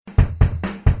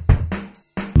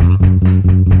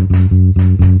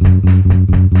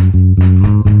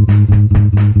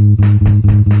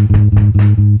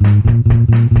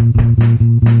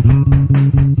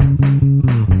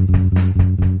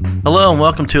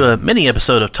welcome to a mini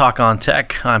episode of Talk on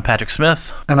Tech. I'm Patrick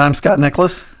Smith. And I'm Scott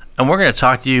Nicholas. And we're going to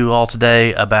talk to you all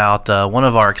today about one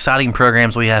of our exciting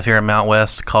programs we have here at Mount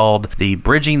West called the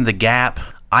Bridging the Gap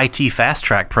IT Fast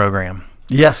Track program.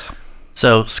 Yes.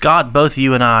 So, Scott, both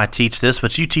you and I teach this,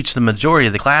 but you teach the majority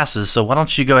of the classes. So why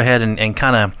don't you go ahead and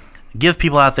kind of give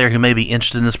people out there who may be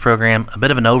interested in this program a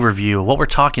bit of an overview of what we're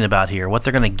talking about here, what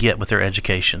they're going to get with their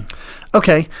education.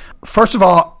 Okay. First of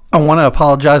all, I want to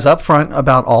apologize up front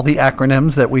about all the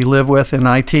acronyms that we live with in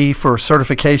IT for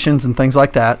certifications and things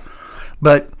like that.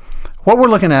 But what we're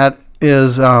looking at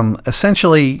is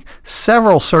essentially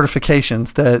several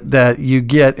certifications that you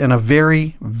get in a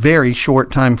very, very short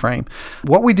time frame.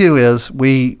 What we do is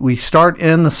we start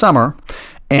in the summer,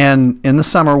 and in the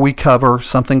summer we cover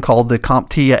something called the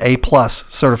CompTIA A+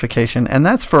 certification, and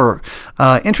that's for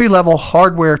entry-level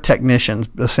hardware technicians,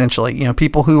 essentially. You know,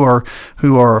 people who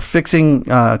are fixing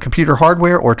computer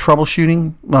hardware or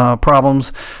troubleshooting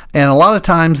problems. And a lot of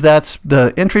times that's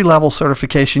the entry-level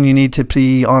certification you need to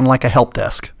be on, like a help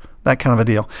desk, that kind of a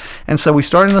deal. And so we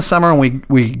start in the summer and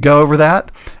we go over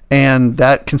that, and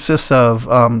that consists of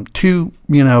two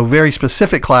very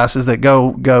specific classes that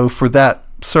go for that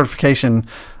certification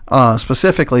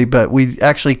specifically, but we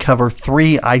actually cover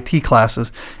 3 IT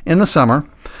classes in the summer.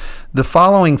 The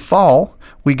following fall,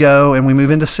 we go and we move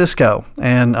into Cisco,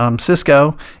 and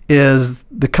Cisco is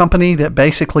the company that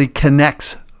basically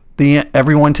connects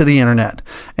everyone to the internet,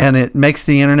 and it makes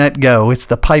the internet go. It's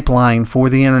the pipeline for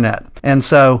the internet. And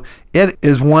so it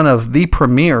is one of the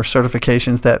premier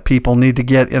certifications that people need to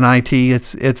get in IT.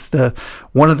 It's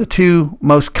one of the 2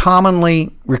 most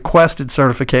commonly requested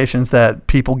certifications that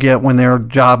people get when they're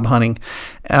job hunting.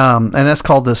 And that's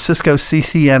called the Cisco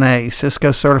CCNA,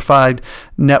 Cisco Certified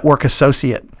Network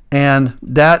Associate. And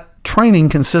that training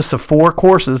consists of 4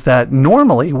 courses that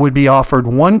normally would be offered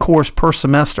 1 course per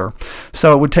semester.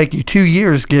 So it would take you 2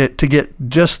 years to get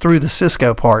just through the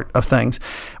Cisco part of things.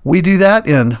 We do that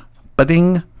in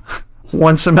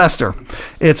 1 semester.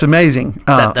 It's amazing.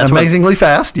 That's amazingly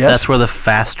fast, yes. That's where the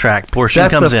fast track portion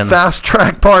comes in. That's the fast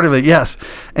track part of it, yes.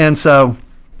 And so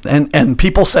and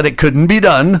people said it couldn't be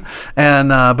done,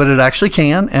 but it actually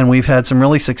can, and we've had some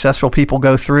really successful people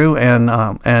go through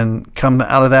and come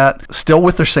out of that still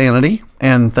with their sanity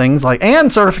and things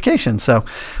and certification. So,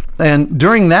 and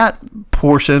during that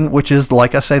portion, which is,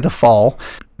 like I say, the fall,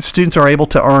 students are able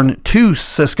to earn 2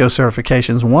 Cisco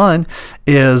certifications. One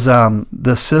is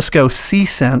the Cisco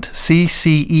CCENT,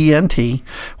 CCENT,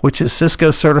 which is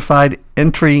Cisco Certified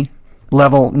Entry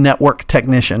Level Network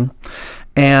Technician,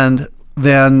 and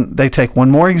then they take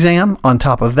 1 more exam on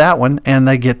top of that one, and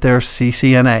they get their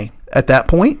CCNA. At that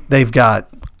point, they've got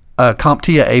a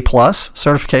CompTIA A+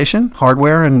 certification,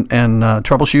 hardware and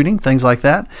troubleshooting, things like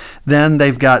that. Then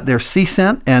they've got their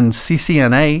CCENT and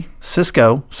CCNA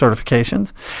Cisco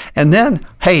certifications. And then,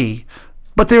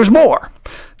 but there's more.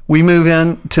 We move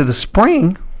into the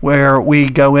spring where we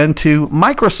go into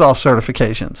Microsoft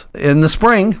certifications. In the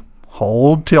spring,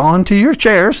 hold on to your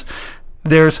chairs.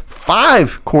 There's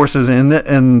 5 courses in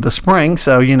the spring.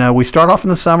 So, we start off in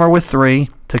the summer with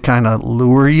 3 to kind of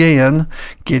lure you in,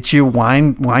 get you,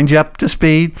 wind you up to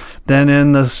speed. Then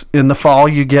in the fall,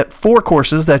 you get 4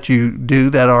 courses that you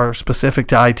do that are specific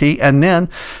to IT. And then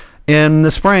in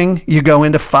the spring, you go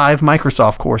into 5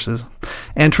 Microsoft courses.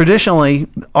 And traditionally,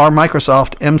 our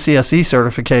Microsoft MCSE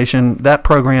certification, that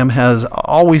program has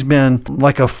always been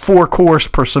like a 4-course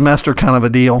per semester kind of a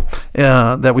deal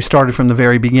that we started from the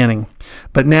very beginning.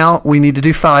 But now we need to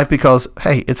do 5 because,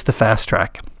 it's the fast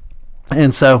track.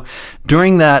 And so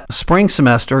during that spring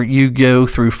semester, you go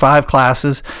through 5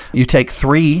 classes. You take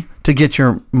 3 to get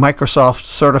your Microsoft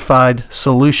Certified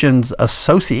Solutions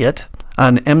Associate,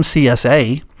 an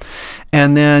MCSA.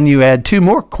 And then you add 2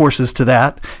 more courses to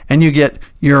that, and you get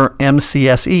your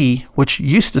MCSE, which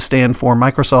used to stand for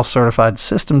Microsoft Certified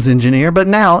Systems Engineer, but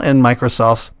now in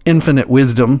Microsoft's infinite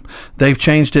wisdom, they've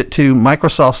changed it to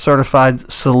Microsoft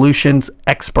Certified Solutions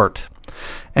Expert.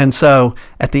 And so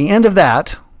at the end of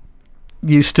that,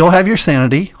 you still have your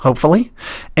sanity, hopefully,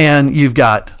 and you've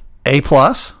got A+,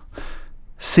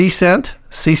 CCENT,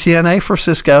 CCNA for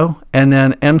Cisco, and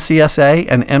then MCSA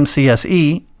and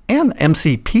MCSE, and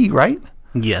MCP, right?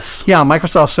 Yes. Yeah,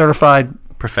 Microsoft Certified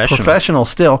Professional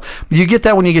still. You get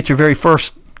that when you get your very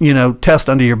first, test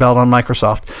under your belt on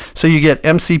Microsoft. So you get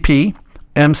MCP,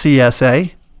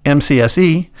 MCSA,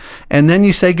 MCSE, and then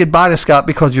you say goodbye to Scott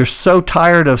because you're so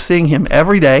tired of seeing him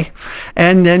every day,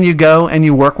 and then you go and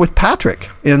you work with Patrick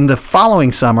in the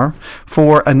following summer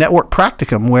for a network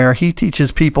practicum where he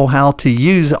teaches people how to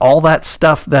use all that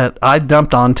stuff that I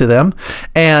dumped onto them,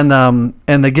 and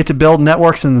they get to build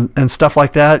networks and stuff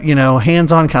like that,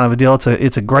 hands-on kind of a deal.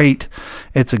 It's a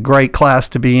great class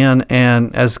to be in,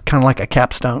 and as kind of like a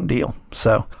capstone deal.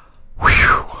 So,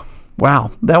 whew.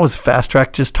 Wow, that was fast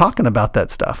track just talking about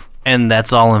that stuff. And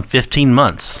that's all in 15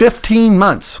 months. 15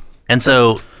 months. And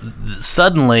so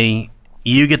suddenly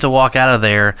you get to walk out of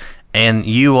there and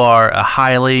you are a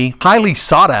highly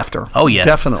sought after. Oh, yes.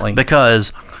 Definitely.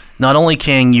 Because not only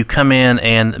can you come in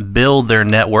and build their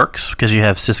networks because you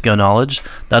have Cisco knowledge,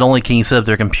 not only can you set up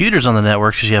their computers on the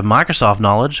networks because you have Microsoft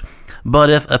knowledge,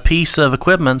 but if a piece of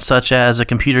equipment such as a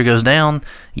computer goes down,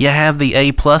 you have the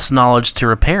A+ knowledge to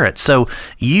repair it. So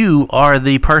you are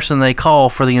the person they call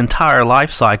for the entire life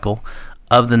cycle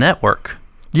of the network.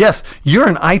 Yes, you're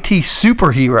an IT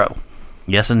superhero.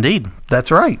 Yes, indeed. That's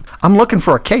right. I'm looking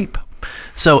for a cape.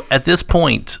 So at this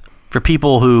point, for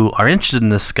people who are interested in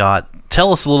this, Scott,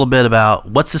 tell us a little bit about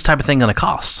what's this type of thing going to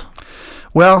cost?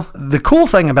 Well, the cool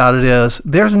thing about it is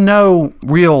there's no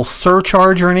real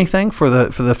surcharge or anything for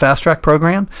the Fast Track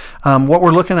program. What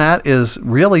we're looking at is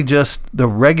really just the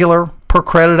regular per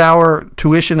credit hour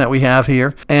tuition that we have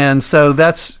here. And so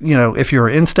that's, if you're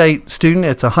an in-state student,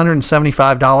 it's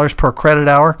 $175 per credit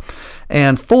hour.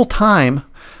 And full-time,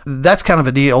 that's kind of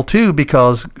a deal too,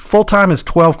 because full-time is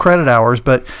 12 credit hours,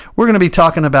 but we're going to be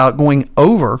talking about going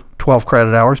over 12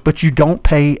 credit hours, but you don't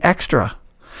pay extra.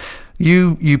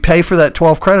 You pay for that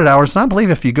 12 credit hours, and I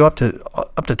believe if you go up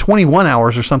to 21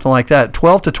 hours or something like that,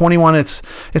 12 to 21, it's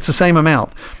the same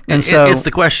amount. And so it's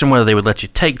the question whether they would let you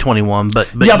take 21, but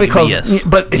yeah, because yes.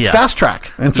 But it's fast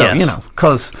track, and so yes.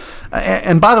 because.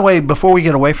 And by the way, before we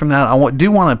get away from that, I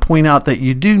do want to point out that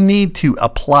you do need to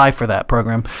apply for that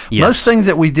program. Yes. Most things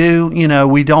that we do,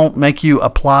 we don't make you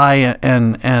apply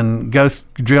and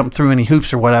jump through any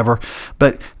hoops or whatever.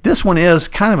 But this one is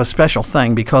kind of a special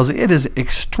thing because it is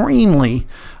extremely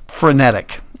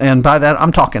frenetic. And by that,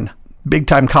 I'm talking big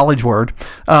time college word.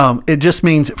 It just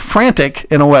means frantic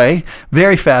in a way,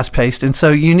 very fast paced. And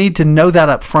so you need to know that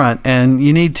up front, and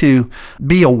you need to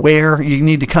be aware. You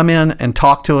need to come in and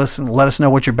talk to us and let us know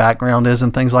what your background is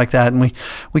and things like that. And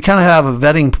we kind of have a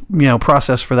vetting,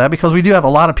 process for that because we do have a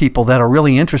lot of people that are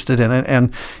really interested in it.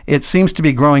 And it seems to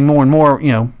be growing more and more,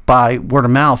 by word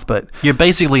of mouth. But you're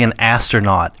basically an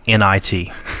astronaut in IT.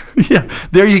 Yeah,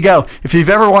 there you go. If you've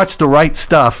ever watched The Right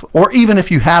Stuff, or even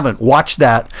if you haven't, watch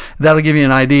that. That'll give you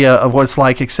an idea of what it's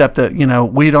like, except that,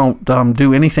 we don't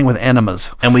do anything with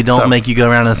enemas. And we don't make you go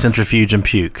around in a centrifuge and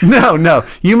puke. No.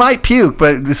 You might puke,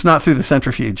 but it's not through the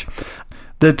centrifuge.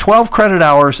 The 12 credit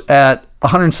hours at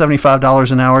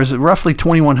 $175 an hour is roughly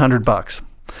 $2,100.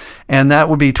 And that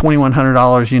would be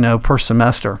 $2,100, per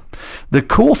semester. The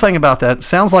cool thing about that,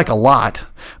 sounds like a lot,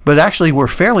 but actually we're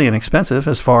fairly inexpensive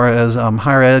as far as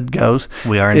higher ed goes.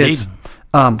 We are indeed.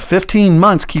 It's 15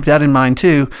 months, keep that in mind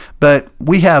too, but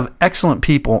we have excellent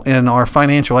people in our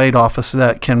financial aid office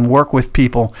that can work with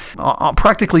people.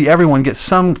 Practically everyone gets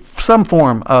some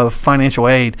form of financial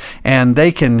aid, and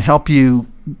they can help you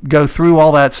go through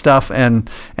all that stuff and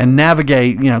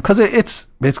navigate, because it's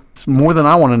more than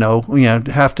I want to know.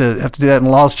 Have to do that,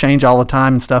 and laws change all the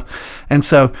time and stuff. And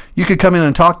so you could come in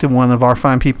and talk to one of our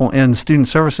fine people in student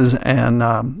services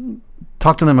and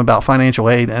talk to them about financial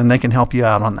aid, and they can help you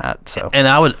out on that. So, and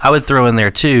I would throw in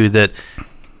there too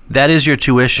that is your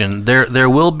tuition. There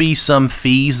will be some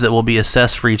fees that will be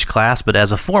assessed for each class, but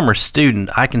as a former student,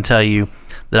 I can tell you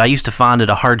that I used to find it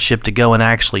a hardship to go and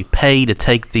actually pay to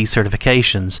take these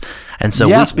certifications. And so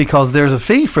yes, because there's a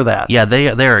fee for that. Yeah, they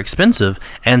are expensive.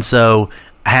 And so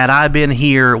had I been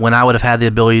here when I would have had the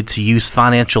ability to use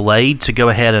financial aid to go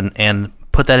ahead and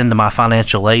put that into my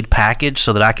financial aid package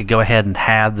so that I could go ahead and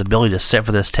have the ability to sit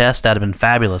for this test, that'd have been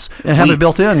fabulous. And have it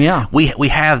built in, yeah. We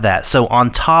have that. So on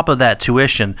top of that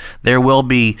tuition, there will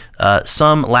be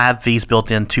some lab fees built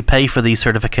in to pay for these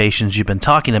certifications you've been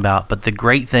talking about. But the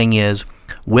great thing is,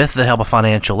 with the help of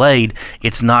financial aid,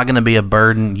 it's not going to be a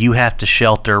burden you have to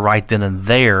shelter right then and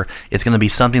there. It's going to be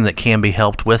something that can be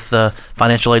helped with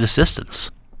financial aid assistance.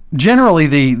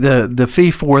 Generally, the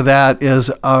fee for that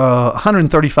is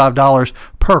 $135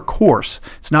 per course.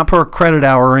 It's not per credit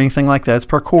hour or anything like that. It's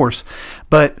per course.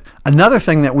 But Another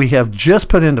thing that we have just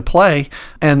put into play,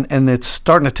 and it's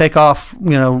starting to take off,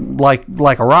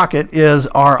 like a rocket, is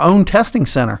our own testing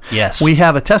center. Yes. We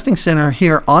have a testing center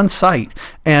here on site,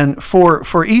 and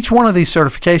for each one of these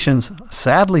certifications,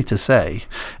 sadly to say,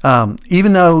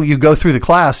 even though you go through the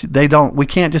class, we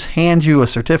can't just hand you a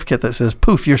certificate that says,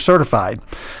 poof, you're certified.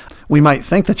 We might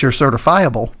think that you're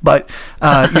certifiable, but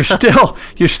you're still,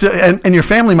 and your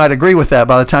family might agree with that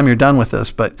by the time you're done with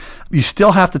this, but you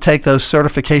still have to take those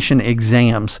certification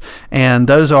exams. And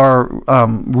those are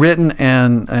written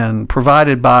and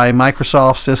provided by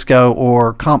Microsoft, Cisco,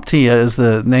 or CompTIA is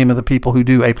the name of the people who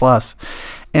do A+.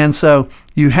 And so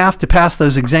you have to pass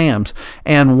those exams.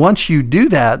 And once you do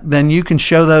that, then you can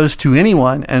show those to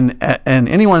anyone, and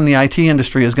anyone in the IT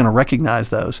industry is going to recognize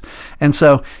those. And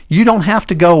so you don't have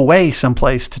to go away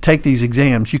someplace to take these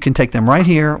exams. You can take them right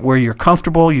here where you're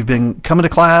comfortable. You've been coming to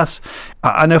class.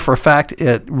 I know for a fact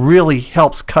it really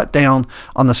helps cut down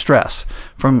on the stress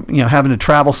from having to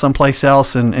travel someplace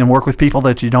else and work with people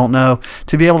that you don't know,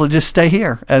 to be able to just stay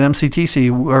here at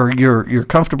MCTC where you're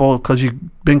comfortable because you've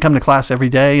been coming to class every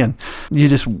day, and you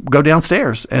just go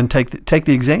downstairs and take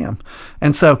the exam.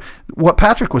 And so what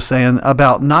Patrick was saying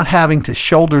about not having to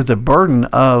shoulder the burden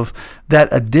of that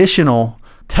additional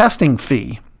testing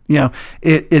fee,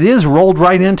 it is rolled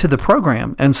right into the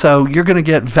program. And so you're going to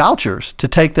get vouchers to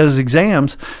take those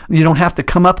exams. You don't have to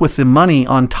come up with the money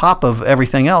on top of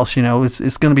everything else.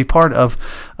 It's going to be part of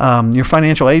your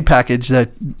financial aid package that,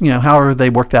 however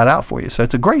they work that out for you. So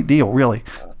it's a great deal, really.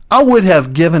 I would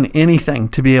have given anything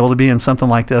to be able to be in something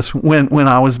like this when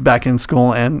I was back in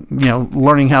school and,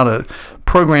 learning how to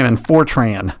program in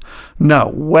Fortran. No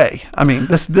way. I mean,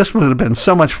 this would have been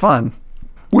so much fun.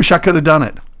 Wish I could have done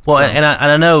it. Well, so. And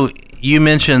I know you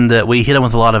mentioned that we hit them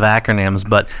with a lot of acronyms,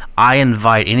 but I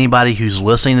invite anybody who's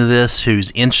listening to this,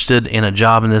 who's interested in a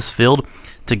job in this field,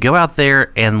 to go out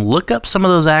there and look up some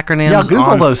of those acronyms. Yeah,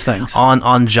 Google those things.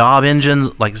 On job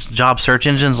engines, like job search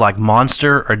engines like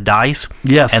Monster or Dice.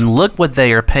 Yes. And look what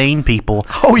they are paying people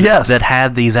that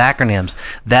have these acronyms.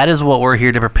 That is what we're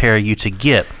here to prepare you to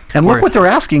get. And look what they're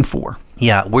asking for.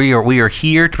 Yeah, we are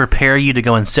here to prepare you to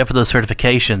go and sit for those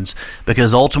certifications,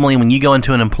 because ultimately when you go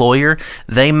into an employer,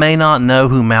 they may not know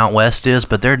who Mount West is,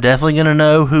 but they're definitely going to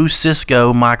know who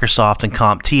Cisco, Microsoft, and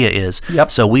CompTIA is. Yep.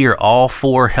 So we are all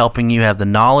for helping you have the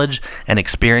knowledge and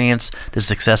experience to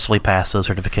successfully pass those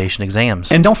certification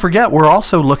exams. And don't forget,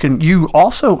 you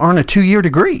also earn a 2-year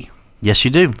degree. Yes,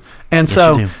 you do. And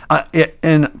so,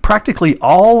 and practically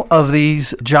all of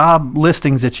these job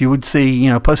listings that you would see,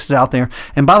 posted out there.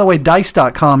 And by the way,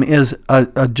 Dice.com is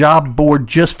a job board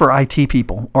just for IT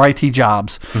people or IT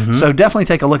jobs. Mm-hmm. So definitely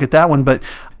take a look at that one. But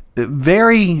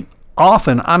very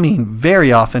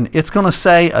often, it's going to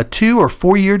say a 2 or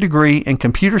 4 year degree in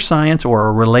computer science or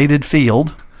a related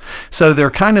field. So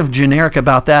they're kind of generic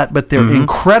about that, but they're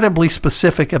incredibly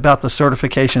specific about the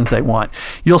certifications they want.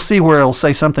 You'll see where it'll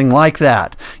say something like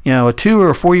that, a 2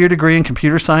 or 4 year degree in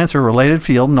computer science or related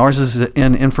field, and ours is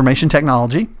in information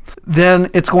technology. Then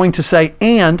it's going to say,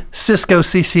 and Cisco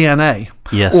CCNA.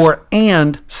 Yes. Or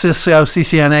and Cisco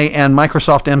CCNA and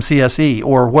Microsoft MCSE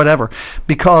or whatever,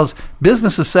 because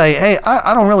businesses say, hey,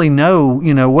 I don't really know,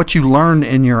 what you learned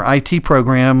in your IT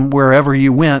program wherever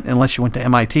you went, unless you went to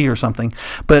MIT or something.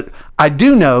 But I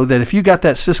do know that if you got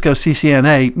that Cisco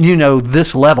CCNA,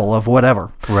 this level of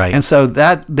whatever. Right. And so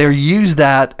that they use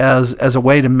that as a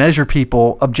way to measure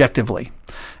people objectively.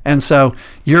 And so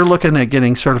you're looking at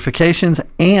getting certifications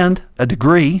and a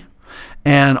degree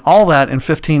and all that in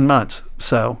 15 months.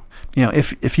 So,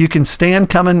 if you can stand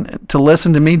coming to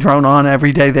listen to me drone on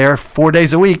every day there, 4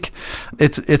 days a week,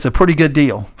 it's a pretty good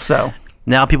deal. So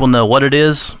now people know what it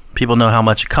is. People know how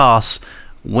much it costs.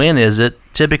 When is it?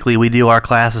 Typically, we do our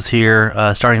classes here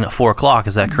starting at 4 o'clock.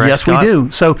 Is that correct, Yes, Scott? we do.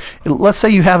 So let's say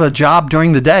you have a job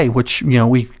during the day, which,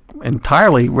 we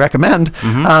entirely recommend.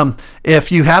 Mm-hmm.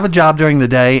 If you have a job during the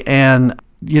day and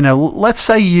let's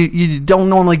say you don't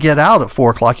normally get out at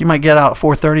 4 o'clock. You might get out at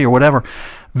 4:30 or whatever.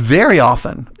 Very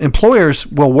often, employers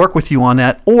will work with you on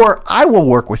that, or I will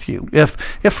work with you. If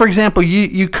for example,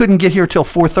 you couldn't get here till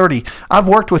 4:30, I've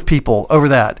worked with people over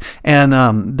that,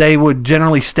 and they would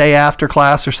generally stay after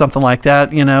class or something like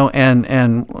that,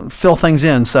 and fill things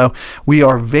in. So we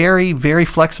are very, very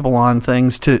flexible on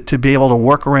things to be able to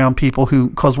work around people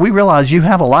because we realize you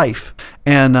have a life,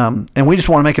 and we just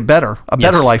want to make it better, a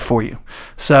better life for you.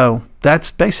 So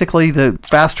that's basically the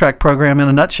Fast Track program in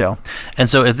a nutshell. And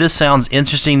so if this sounds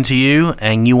interesting to you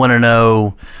and you want to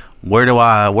know where do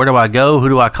I go, who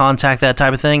do I contact, that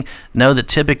type of thing, know that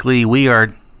typically we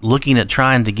are looking at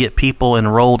trying to get people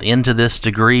enrolled into this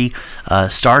degree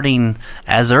starting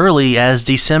as early as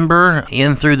December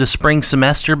in through the spring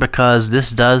semester, because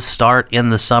this does start in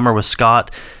the summer with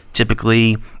Scott,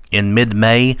 typically in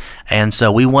mid-May. And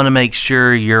so we want to make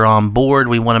sure you're on board.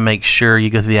 We want to make sure you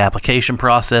go through the application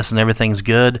process and everything's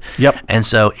good. Yep. And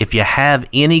so if you have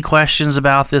any questions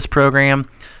about this program,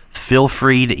 feel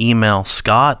free to email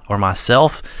Scott or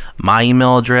myself. My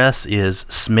email address is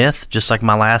Smith, just like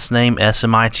my last name,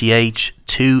 SMITH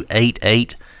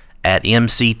 288 at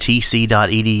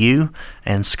mctc.edu.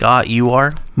 And Scott, you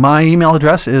are? My email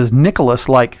address is Nicholas,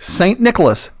 like St.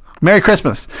 Nicholas. Merry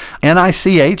Christmas.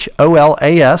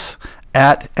 NICHOLAS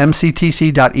at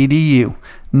mctc.edu.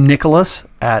 Nicholas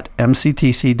at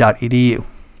mctc.edu.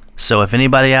 So if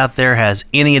anybody out there has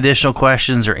any additional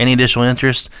questions or any additional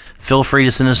interest, feel free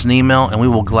to send us an email, and we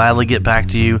will gladly get back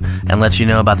to you and let you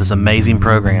know about this amazing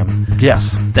program.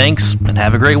 Yes. Thanks, and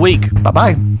have a great week.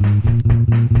 Bye-bye.